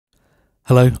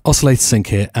Hello, Oscillator Sync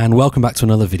here, and welcome back to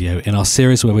another video in our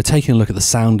series where we're taking a look at the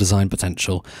sound design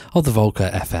potential of the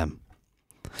Volca FM.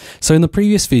 So in the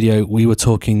previous video, we were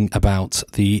talking about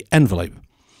the envelope.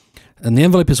 And the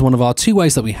envelope is one of our two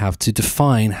ways that we have to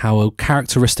define how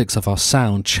characteristics of our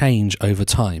sound change over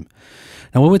time.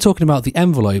 Now, when we're talking about the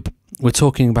envelope, we're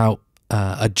talking about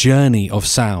a journey of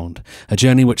sound, a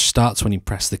journey which starts when you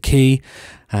press the key,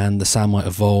 and the sound might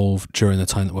evolve during the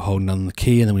time that we're holding on the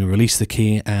key, and then we release the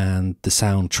key and the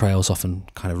sound trails off and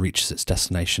kind of reaches its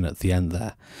destination at the end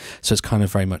there. So it's kind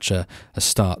of very much a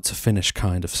start to finish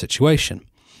kind of situation.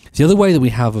 The other way that we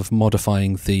have of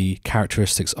modifying the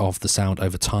characteristics of the sound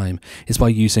over time is by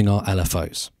using our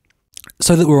LFOs.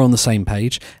 So that we're on the same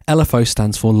page, LFO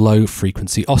stands for low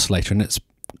frequency oscillator, and it's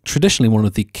traditionally one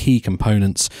of the key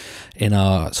components in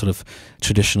our sort of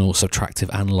traditional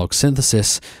subtractive analog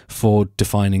synthesis for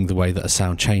defining the way that a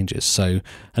sound changes. So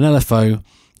an LFO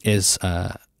is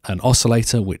an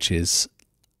oscillator which is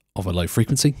of a low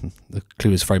frequency. The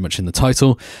clue is very much in the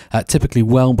title, typically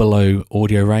well below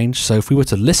audio range. So if we were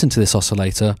to listen to this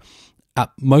oscillator,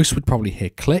 at most we'd probably hear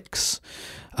clicks,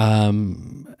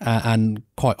 and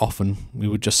quite often we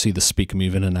would just see the speaker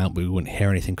move in and out, but we wouldn't hear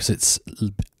anything because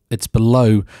it's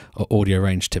below audio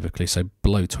range typically, so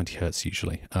below 20 hertz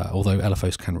usually, although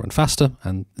LFOs can run faster,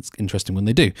 and it's interesting when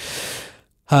they do.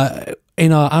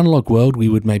 In our analog world, we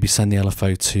would maybe send the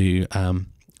LFO to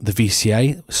the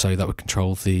VCA, so that would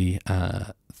control the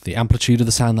amplitude of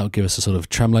the sound. That would give us a sort of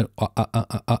tremolo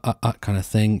kind of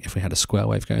thing. If we had a square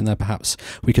wave going there, perhaps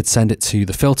we could send it to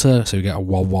the filter, so you get a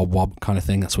wob wob wob kind of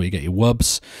thing. That's where you get your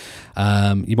wubs.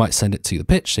 You might send it to the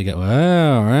pitch, so you get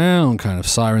kind of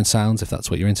siren sounds if that's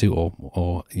what you're into,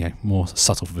 or you know, more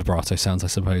subtle vibrato sounds, I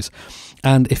suppose.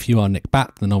 And if you are Nick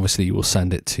Batt, then obviously you will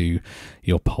send it to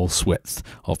your pulse width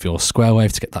of your square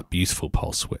wave to get that beautiful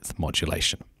pulse width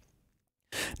modulation.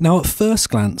 Now, at first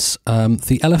glance,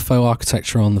 the LFO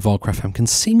architecture on the Volca FM can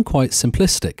seem quite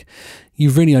simplistic.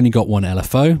 You've really only got one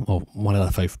LFO, or one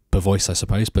LFO per voice, I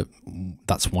suppose, but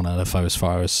that's one LFO as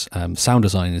far as sound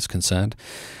design is concerned.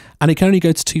 And it can only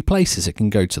go to two places. It can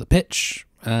go to the pitch,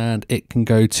 and it can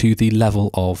go to the level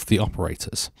of the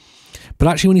operators. But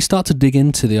actually, when you start to dig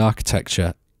into the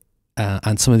architecture,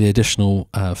 and some of the additional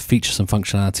features and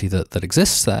functionality that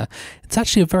exists there, it's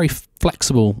actually a very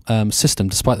flexible system,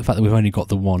 despite the fact that we've only got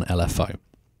the one LFO.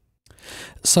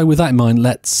 So with that in mind,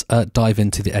 let's dive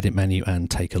into the edit menu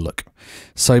and take a look.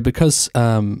 So because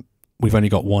we've only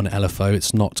got one LFO,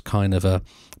 it's not kind of a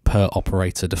per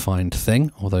operator defined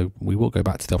thing, although we will go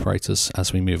back to the operators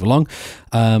as we move along.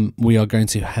 We are going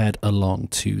to head along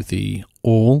to the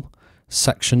all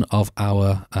section of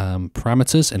our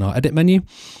parameters in our edit menu,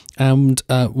 and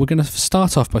we're going to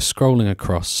start off by scrolling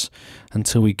across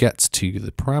until we get to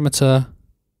the parameter,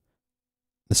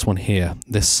 this one here,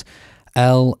 this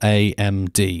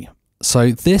LAMD.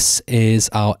 So this is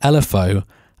our LFO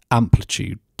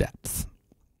amplitude depth.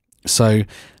 So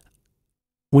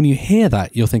when you hear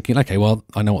that, you're thinking, okay, well,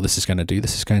 I know what this is going to do.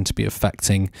 This is going to be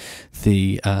affecting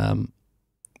the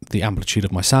amplitude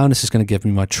of my sound. This is going to give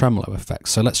me my tremolo effect.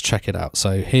 So let's check it out.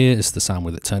 So here is the sound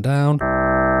with it turned down.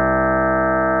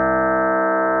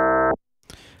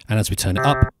 And as we turn it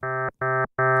up,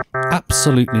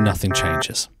 absolutely nothing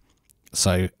changes.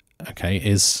 So, okay,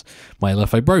 is my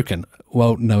LFO broken?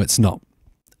 Well, no, it's not.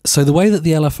 So the way that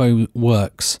the LFO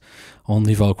works on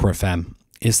the Volca FM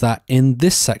is that in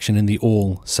this section, in the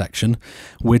all section,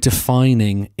 we're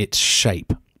defining its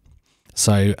shape.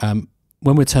 So,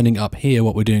 when we're turning up here,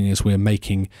 what we're doing is we're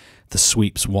making the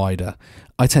sweeps wider.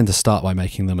 I tend to start by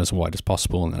making them as wide as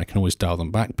possible, and then I can always dial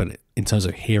them back. But in terms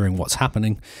of hearing what's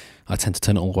happening, I tend to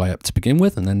turn it all the way up to begin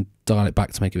with, and then dial it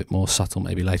back to make it a bit more subtle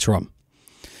maybe later on.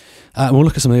 We'll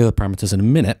look at some of the other parameters in a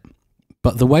minute,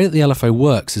 but the way that the LFO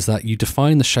works is that you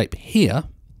define the shape here,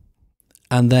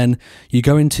 and then you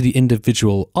go into the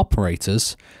individual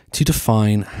operators to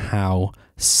define how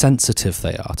sensitive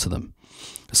they are to them.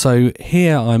 So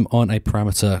here I'm on a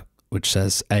parameter which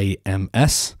says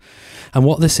AMS, and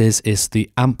what this is the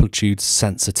amplitude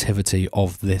sensitivity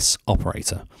of this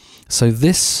operator. So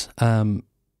this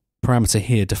parameter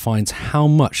here defines how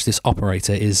much this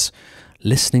operator is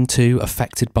listening to,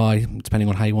 affected by, depending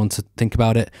on how you want to think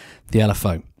about it, the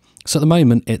LFO. So at the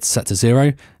moment it's set to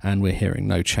 0, and we're hearing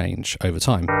no change over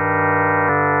time.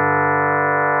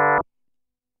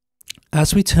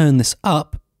 As we turn this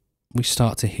up, we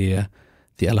start to hear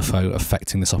the LFO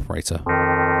affecting this operator.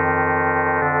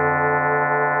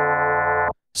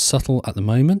 Subtle at the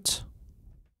moment,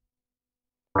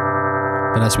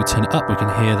 but as we turn it up, we can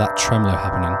hear that tremolo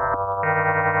happening.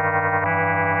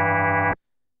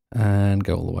 And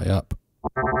go all the way up.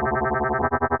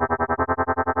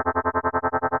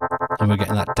 and we're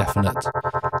getting that definite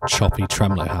choppy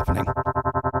tremolo happening.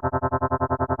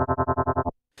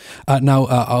 Now,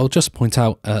 I'll just point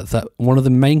out that one of the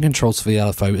main controls for the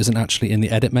LFO isn't actually in the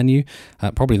edit menu.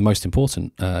 Probably the most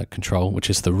important control, which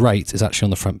is the rate, is actually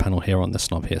on the front panel here on this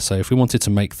knob here. So if we wanted to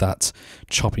make that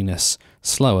choppiness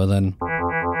slower, then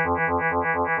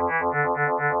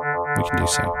we can do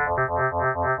so.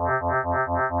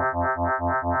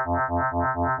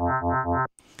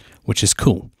 Which is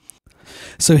cool.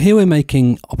 So here we're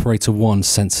making operator 1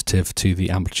 sensitive to the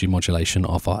amplitude modulation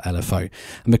of our LFO.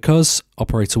 And because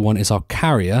operator 1 is our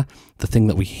carrier, the thing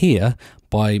that we hear,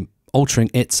 by altering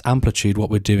its amplitude, what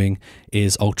we're doing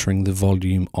is altering the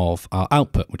volume of our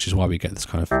output, which is why we get this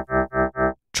kind of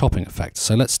chopping effect.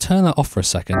 So let's turn that off for a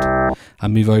second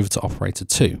and move over to operator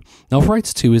 2. Now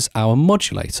operator 2 is our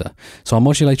modulator. So our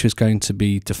modulator is going to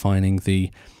be defining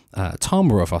the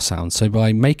timbre of our sound. So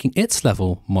by making its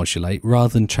level modulate,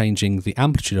 rather than changing the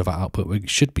amplitude of our output, we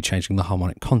should be changing the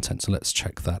harmonic content. So let's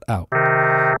check that out.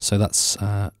 So that's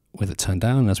with it turned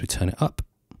down. As we turn it up,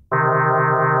 we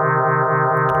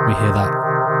hear that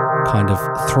kind of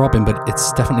throbbing, but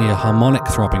it's definitely a harmonic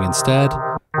throbbing instead.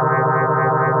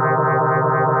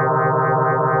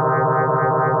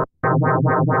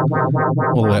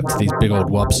 All the way up to these big old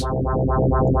wobs,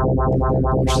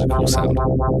 which is a cool sound.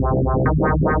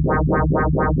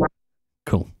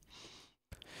 Cool.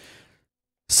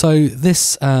 So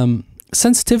this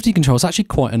sensitivity control is actually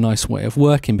quite a nice way of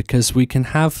working, because we can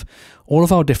have all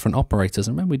of our different operators,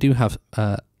 and remember we do have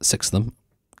 6 of them.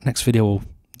 Next video we'll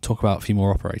talk about a few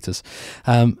more operators,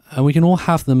 and we can all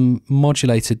have them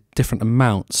modulated different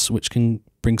amounts, which can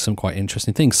bring some quite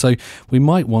interesting things. So we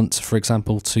might want, for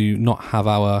example, to not have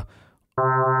our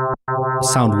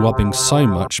sound wobbing so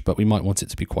much, but we might want it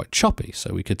to be quite choppy.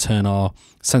 So we could turn our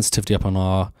sensitivity up on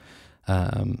our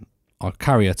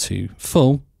carrier to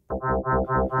full,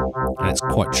 and it's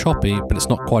quite choppy, but it's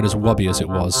not quite as wobbly as it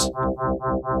was.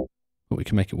 But we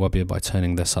can make it wobbier by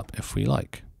turning this up if we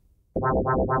like.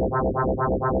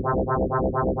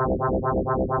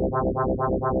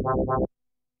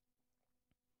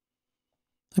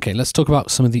 Okay, let's talk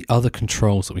about some of the other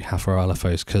controls that we have for our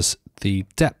LFOs, because the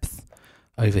depth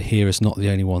over here is not the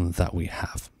only one that we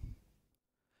have.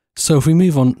 So if we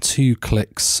move on 2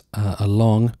 clicks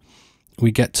along,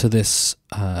 we get to this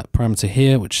parameter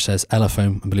here, which says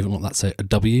LFO, and believe it or not, that's a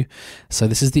W. So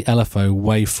this is the LFO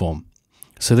waveform.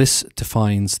 So this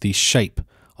defines the shape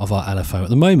of our LFO. At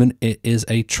the moment, it is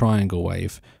a triangle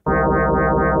wave,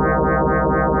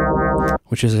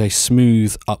 which is a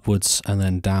smooth upwards and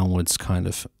then downwards kind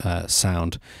of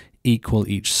sound, equal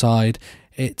each side.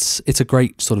 It's a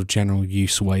great sort of general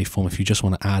use waveform if you just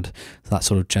want to add that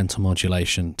sort of gentle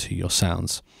modulation to your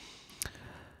sounds.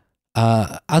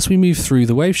 As we move through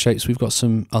the wave shapes, we've got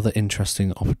some other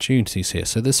interesting opportunities here.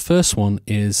 So this first one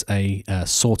is a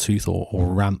sawtooth or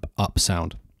ramp up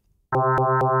sound.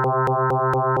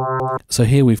 So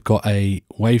here we've got a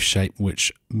wave shape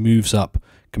which moves up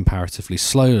comparatively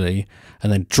slowly and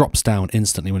then drops down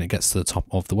instantly when it gets to the top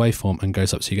of the waveform and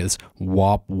goes up. So you get this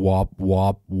wob, wob,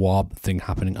 wob, wob thing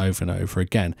happening over and over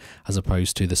again, as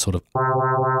opposed to this sort of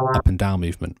up and down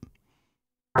movement.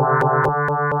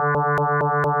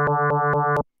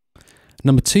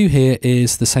 Number 2 here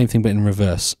is the same thing but in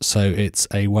reverse. So it's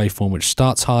a waveform which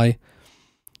starts high,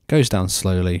 goes down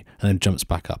slowly, and then jumps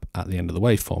back up at the end of the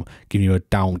waveform, giving you a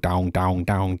down, down, down,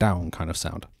 down, down kind of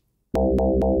sound.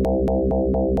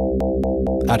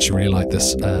 I actually really like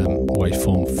this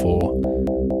waveform for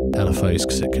LFOs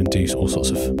because it can do all sorts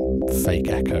of fake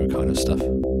echo kind of stuff.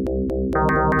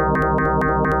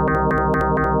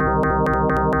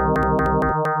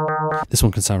 This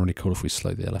one can sound really cool if we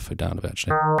slow the LFO down a bit,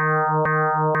 actually,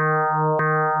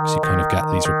 because you kind of get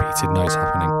these repeated notes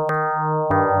happening.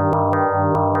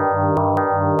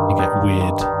 You get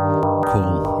weird,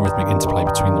 cool rhythmic interplay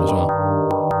between them as well.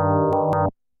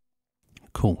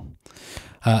 Cool.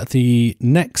 The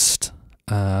next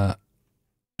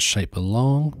shape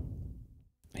along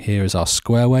here is our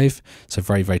square wave. So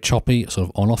very, very choppy, sort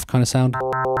of on-off kind of sound.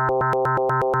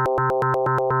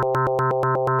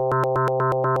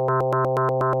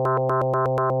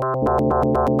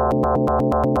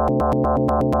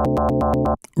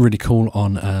 Really cool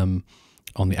on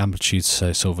the amplitude,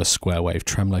 so sort of a square wave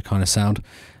tremolo kind of sound.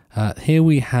 Here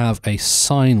we have a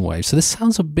sine wave. So this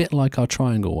sounds a bit like our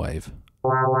triangle wave.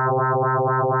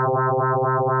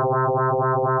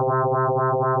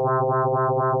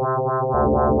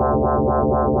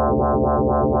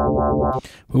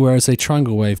 Whereas a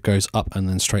triangle wave goes up and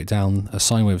then straight down, a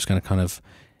sine wave is going to kind of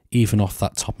even off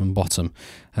that top and bottom.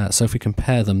 So if we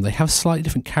compare them, they have slightly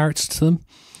different characters to them.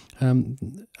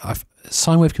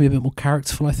 Sine wave can be a bit more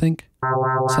characterful, I think.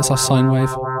 So that's our sine wave.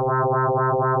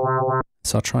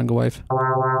 It's our triangle wave.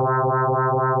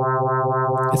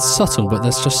 It's subtle, but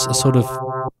there's just a sort of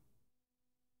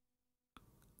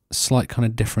slight kind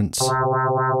of difference. A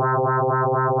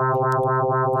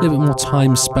little bit more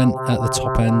time spent at the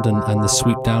top end, and the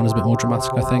sweep down is a bit more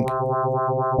dramatic, I think.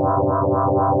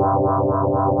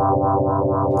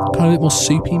 Kind of a bit more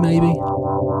soupy, maybe.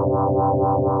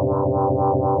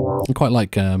 I quite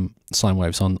like sine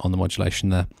waves on the modulation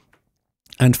there.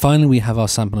 And finally, we have our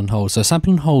sample and hold. So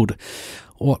sample and hold,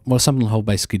 what a sample and hold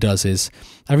basically does is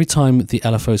every time the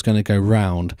LFO is going to go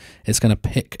round, it's going to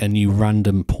pick a new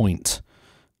random point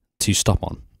to stop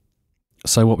on.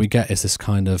 So what we get is this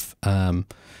kind of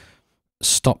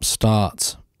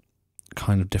stop-start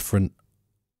kind of different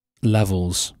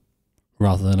levels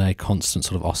rather than a constant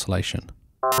sort of oscillation.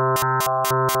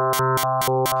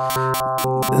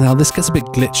 Now this gets a bit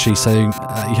glitchy, so you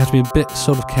have to be a bit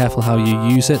sort of careful how you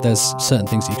use it. There's certain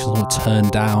things that you can sort of turn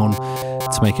down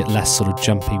to make it less sort of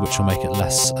jumpy, which will make it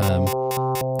less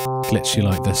glitchy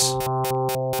like this.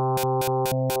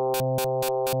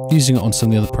 Using it on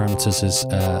some of the other parameters is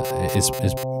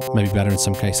maybe better in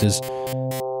some cases.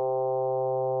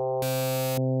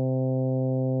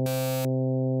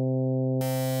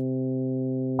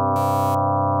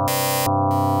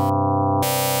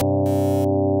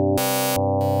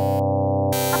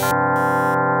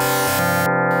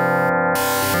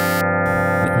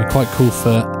 Quite cool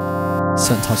for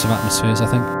certain types of atmospheres, I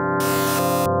think.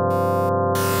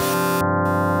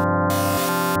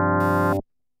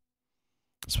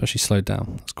 Especially slowed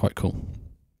down, that's quite cool.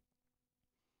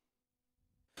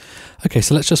 Okay,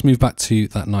 so let's just move back to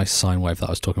that nice sine wave that I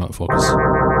was talking about before, because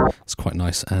it's quite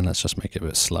nice, and let's just make it a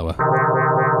bit slower.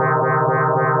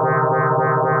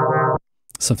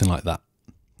 Something like that.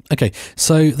 Okay,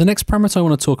 so the next parameter I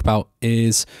want to talk about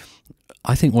is,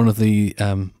 I think, one of the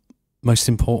most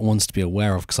important ones to be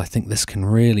aware of, because I think this can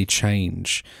really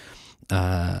change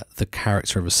the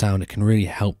character of a sound. It can really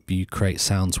help you create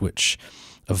sounds which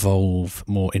evolve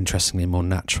more interestingly and more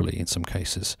naturally in some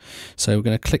cases. So we're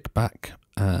going to click back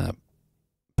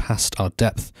past our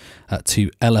depth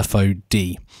to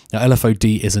LFOD. Now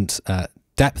LFOD isn't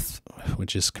depth,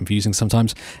 which is confusing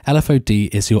sometimes.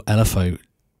 LFOD is your LFO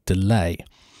delay.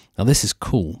 Now this is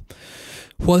cool.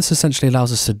 What this essentially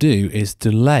allows us to do is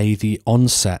delay the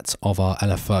onset of our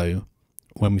LFO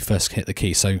when we first hit the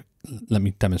key. So let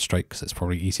me demonstrate, because it's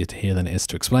probably easier to hear than it is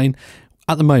to explain.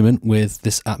 At the moment, with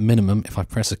this at minimum, if I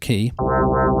press a key,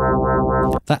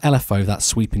 that LFO, that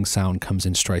sweeping sound, comes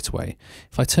in straight away.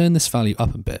 If I turn this value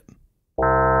up a bit,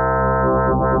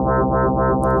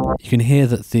 you can hear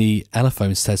that the LFO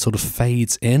instead sort of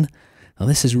fades in. Now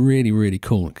this is really, really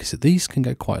cool, because these can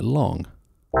go quite long.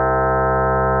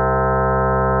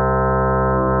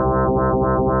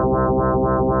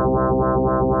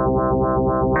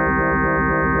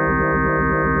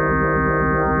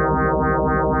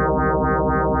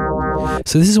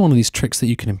 So this is one of these tricks that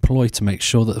you can employ to make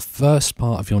sure that the first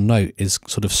part of your note is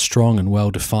sort of strong and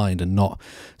well defined and not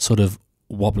sort of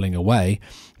wobbling away,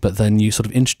 but then you sort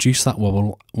of introduce that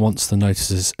wobble once the note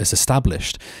is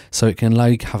established. So it can allow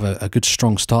you to have a good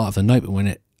strong start of the note, but when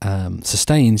it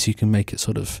sustains, you can make it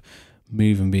sort of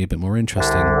move and be a bit more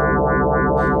interesting.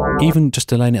 Even just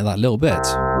delaying it that little bit.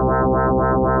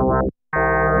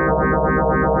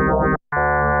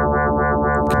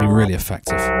 Can be really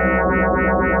effective.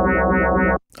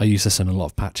 I use this in a lot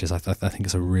of patches. I think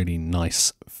it's a really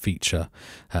nice feature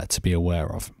to be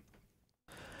aware of.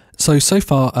 So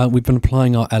far we've been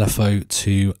applying our LFO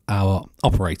to our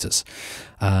operators,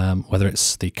 whether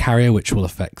it's the carrier, which will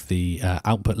affect the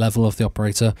output level of the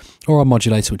operator, or our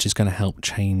modulator, which is going to help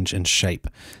change and shape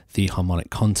the harmonic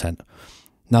content.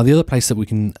 Now the other place that we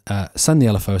can send the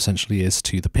LFO essentially is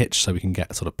to the pitch, so we can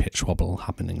get sort of pitch wobble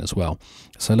happening as well.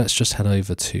 So let's just head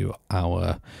over to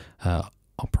our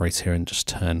operator here and just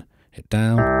turn it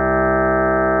down.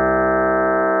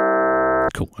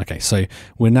 Cool. Okay, so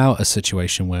we're now at a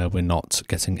situation where we're not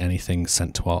getting anything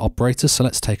sent to our operator. So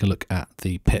let's take a look at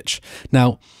the pitch.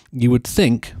 Now, you would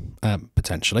think,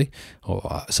 potentially,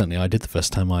 or certainly I did the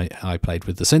first time I played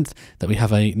with the synth, that we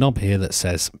have a knob here that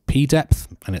says P depth,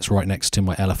 and it's right next to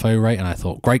my LFO rate. And I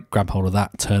thought, great, grab hold of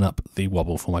that, turn up the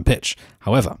wobble for my pitch.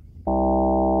 However,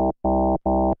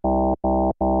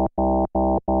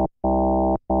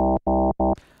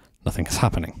 nothing is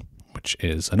happening, which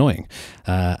is annoying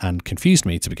and confused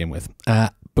me to begin with.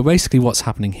 But basically what's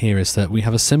happening here is that we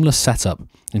have a similar setup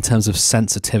in terms of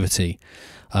sensitivity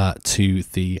to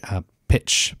the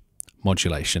pitch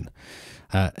modulation.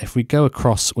 If we go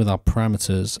across with our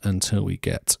parameters until we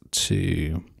get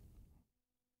to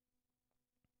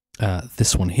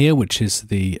this one here, which is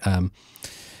the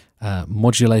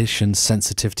modulation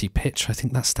sensitivity pitch. I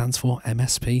think that stands for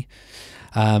MSP.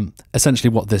 Essentially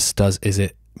what this does is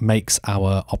it makes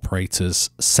our operators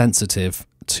sensitive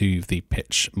to the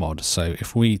pitch mod. So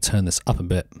if we turn this up a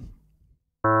bit,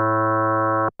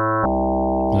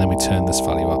 and then we turn this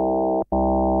value up,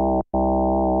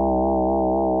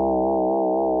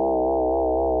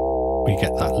 we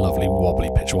get that lovely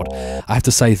wobbly pitch mod. I have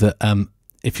to say that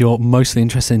if you're mostly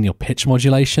interested in your pitch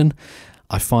modulation,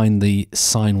 I find the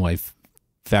sine wave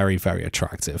very, very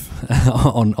attractive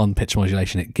on pitch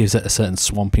modulation. It gives it a certain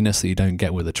swampiness that you don't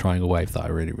get with a triangle wave that I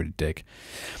really, really dig.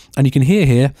 And you can hear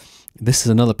here, this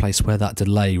is another place where that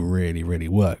delay really, really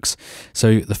works.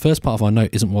 So the first part of our note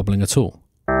isn't wobbling at all.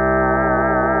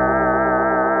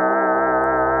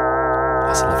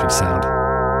 That's a lovely sound.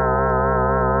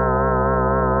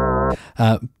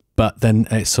 But then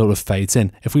it sort of fades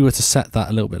in. If we were to set that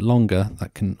a little bit longer,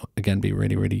 that can again be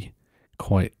really, really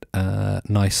quite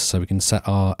nice. So we can set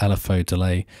our LFO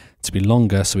delay to be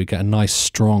longer, so we get a nice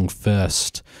strong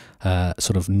first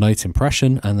sort of note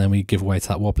impression, and then we give way to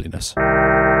that wobbliness.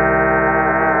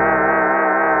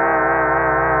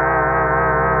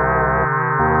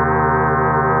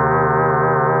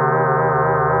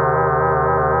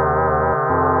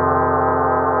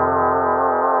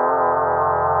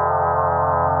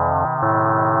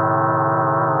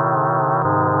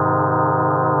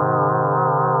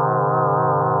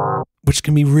 Which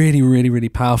can be really, really, really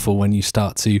powerful when you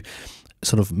start to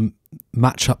sort of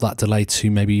match up that delay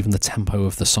to maybe even the tempo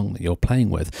of the song that you're playing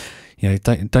with. You know,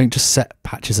 don't just set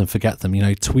patches and forget them. You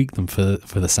know, tweak them for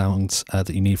the sounds that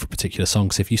you need for particular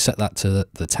songs. If you set that to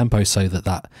the tempo so that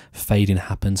that fading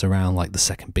happens around like the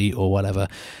second beat or whatever,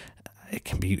 it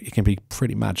can be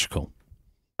pretty magical.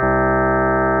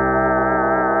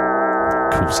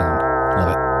 Cool sound,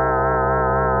 love it.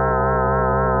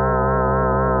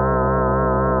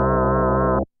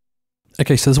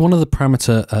 Okay, so there's one other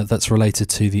parameter that's related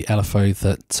to the LFO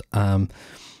that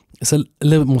it's a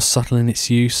little bit more subtle in its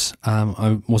use.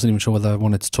 I wasn't even sure whether I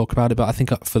wanted to talk about it, but I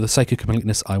think for the sake of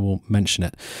completeness, I will mention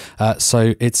it.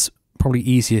 So it's probably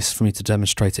easiest for me to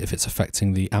demonstrate it if it's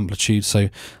affecting the amplitude. So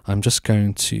I'm just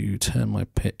going to turn my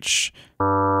pitch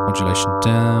modulation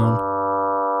down.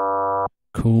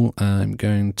 Cool. I'm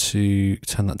going to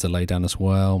turn that delay down as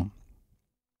well.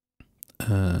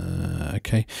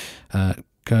 Okay.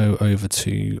 Go over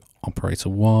to operator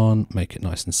 1, make it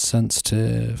nice and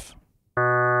sensitive.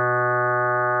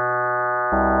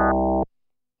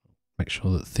 Make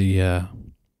sure that the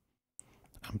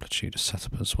amplitude is set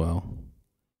up as well.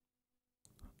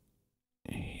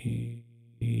 Here.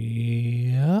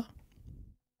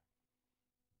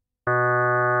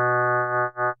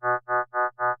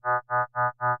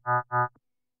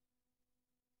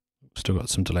 Still got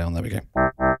some delay on, there we go.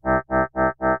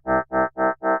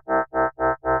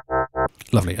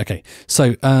 Lovely. Okay,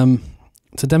 so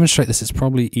to demonstrate this, it's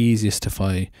probably easiest if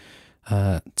I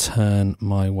turn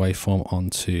my waveform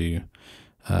onto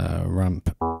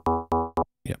ramp.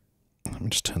 Yep. Let me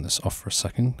just turn this off for a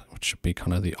second, which should be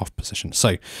kind of the off position.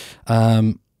 So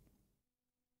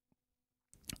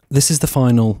this is the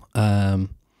final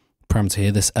parameter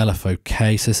here, this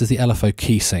LFO-K. So this is the LFO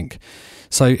key sync.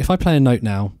 So if I play a note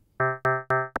now,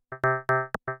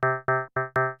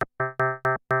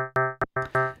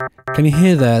 can you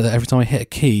hear there that every time I hit a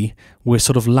key, we're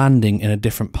sort of landing in a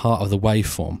different part of the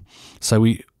waveform? So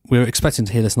we're expecting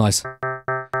to hear this nice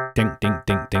ding, ding,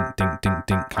 ding, ding, ding, ding,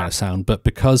 ding kind of sound, but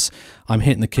because I'm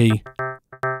hitting the key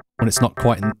when it's not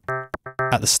quite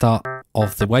at the start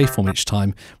of the waveform each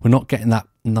time, we're not getting that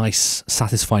nice,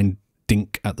 satisfying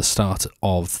dink at the start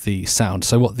of the sound.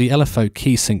 So what the LFO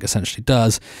key sync essentially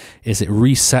does is it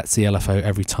resets the LFO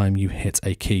every time you hit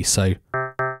a key. So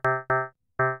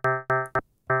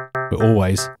but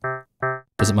always,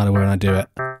 doesn't matter when I do it,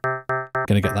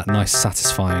 going to get that nice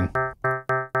satisfying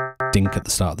dink at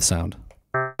the start of the sound.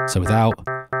 So without,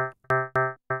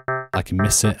 I can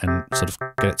miss it and sort of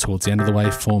get it towards the end of the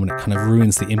waveform, and it kind of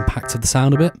ruins the impact of the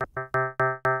sound a bit.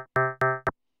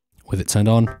 With it turned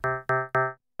on,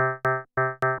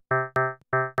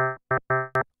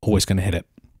 always going to hit it.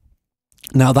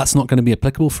 Now that's not going to be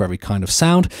applicable for every kind of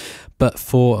sound, but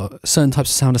for certain types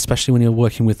of sound, especially when you're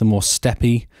working with the more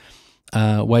steppy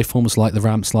waveforms like the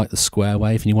ramps, like the square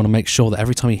wave, and you want to make sure that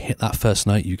every time you hit that first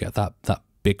note you get that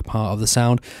big part of the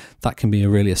sound, that can be a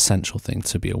really essential thing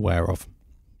to be aware of.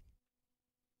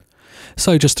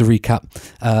 So just to recap,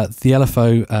 the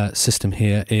LFO system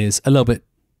here is a little bit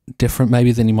different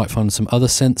maybe than you might find in some other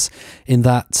synths, in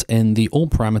that in the all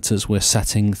parameters we're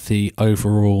setting the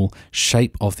overall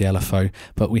shape of the LFO,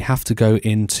 but we have to go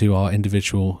into our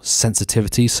individual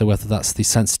sensitivity. So whether that's the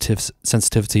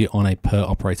sensitivity on a per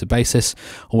operator basis,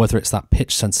 or whether it's that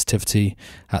pitch sensitivity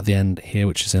at the end here,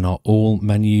 which is in our all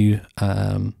menu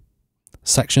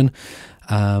section,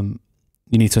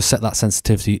 you need to set that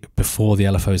sensitivity before the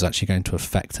LFO is actually going to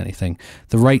affect anything.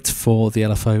 The rate for the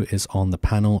LFO is on the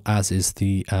panel, as is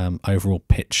the overall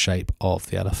pitch shape of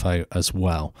the LFO as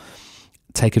well.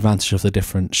 Take advantage of the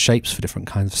different shapes for different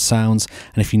kinds of sounds,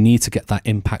 and if you need to get that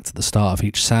impact at the start of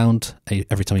each sound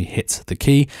every time you hit the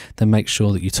key, then make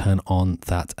sure that you turn on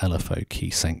that LFO key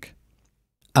sync.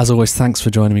 As always, thanks for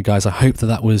joining me, guys. I hope that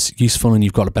that was useful and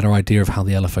you've got a better idea of how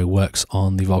the LFO works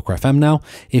on the Volca FM now.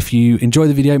 If you enjoy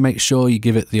the video, make sure you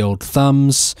give it the old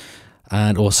thumbs,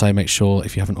 and also make sure,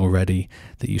 if you haven't already,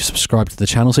 that you subscribe to the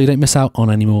channel so you don't miss out on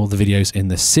any more of the videos in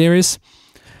this series.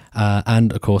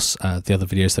 And of course, the other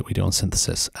videos that we do on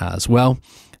synthesis as well.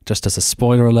 Just as a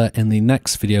spoiler alert, in the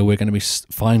next video, we're going to be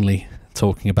finally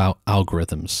talking about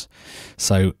algorithms.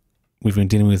 So we've been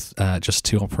dealing with just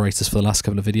 2 operators for the last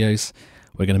couple of videos.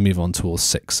 We're going to move on to all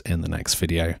 6 in the next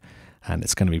video, and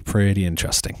it's going to be pretty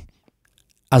interesting.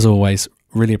 As always,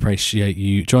 really appreciate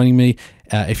you joining me.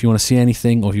 If you want to see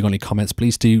anything, or if you've got any comments,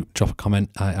 please do drop a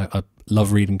comment. I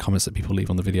love reading comments that people leave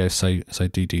on the video, so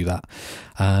do that.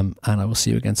 And I will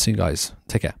see you again soon, guys.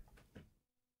 Take care.